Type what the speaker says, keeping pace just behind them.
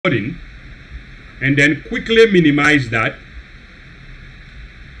recording, and then quickly minimize that,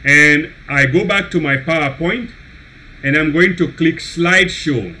 and I go back to my PowerPoint, and I'm going to click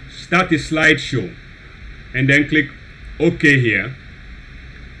slideshow, start a slideshow, and then click OK here.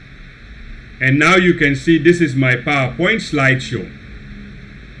 And now you can see this is my PowerPoint slideshow.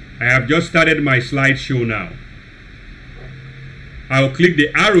 I have just started my slideshow now. I'll click the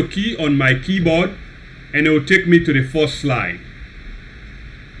arrow key on my keyboard, and it will take me to the first slide.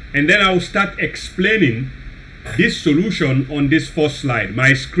 And then I'll start explaining this solution on this first slide.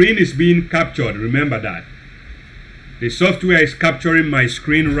 My screen is being captured, remember that. The software is capturing my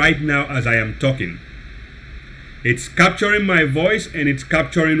screen right now as I am talking. It's capturing my voice and it's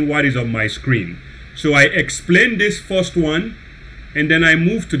capturing what is on my screen. So I explain this first one, and then I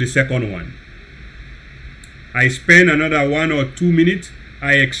move to the second one. I spend another 1 or 2 minutes,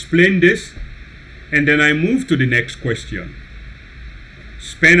 I explain this, and then I move to the next question.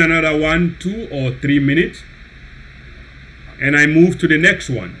 Spend another 1, 2, or 3 minutes, and I move to the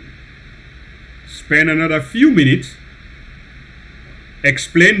next one. Spend another few minutes,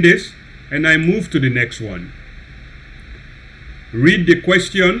 explain this, and I move to the next one. Read the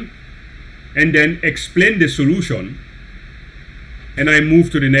question, and then explain the solution, and I move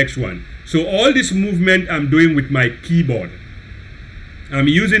to the next one. So all this movement I'm doing with my keyboard. I'm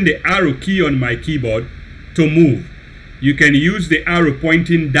using the arrow key on my keyboard to move. You can use the arrow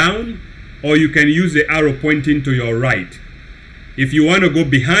pointing down, or you can use the arrow pointing to your right. If you want to go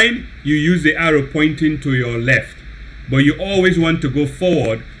behind, you use the arrow pointing to your left. But you always want to go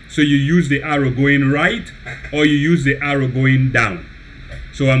forward, so you use the arrow going right, or you use the arrow going down.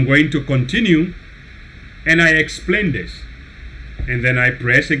 So I'm going to continue, and I explain this. And then I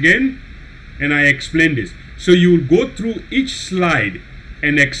press again, and I explain this. So you will go through each slide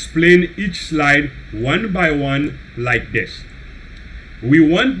and explain each slide one by one like this. We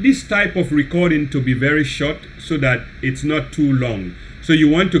want this type of recording to be very short so that it's not too long. So you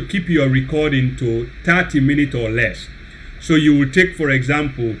want to keep your recording to 30 minutes or less. So you will take, for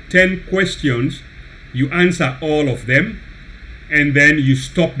example, 10 questions, you answer all of them, and then you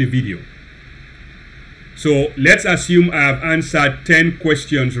stop the video. So let's assume I have answered 10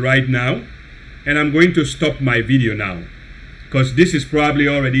 questions right now, and I'm going to stop my video now, because this is probably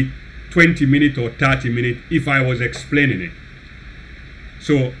already 20 minutes or 30 minutes if I was explaining it.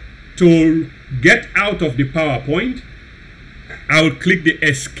 So to get out of the PowerPoint, I'll click the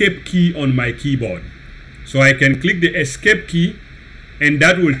escape key on my keyboard. So I can click the escape key, and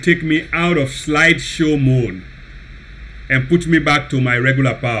that will take me out of slideshow mode and put me back to my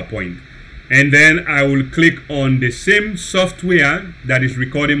regular PowerPoint. And then I will click on the same software that is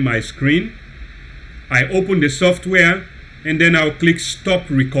recording my screen. I open the software, and then I'll click stop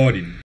recording.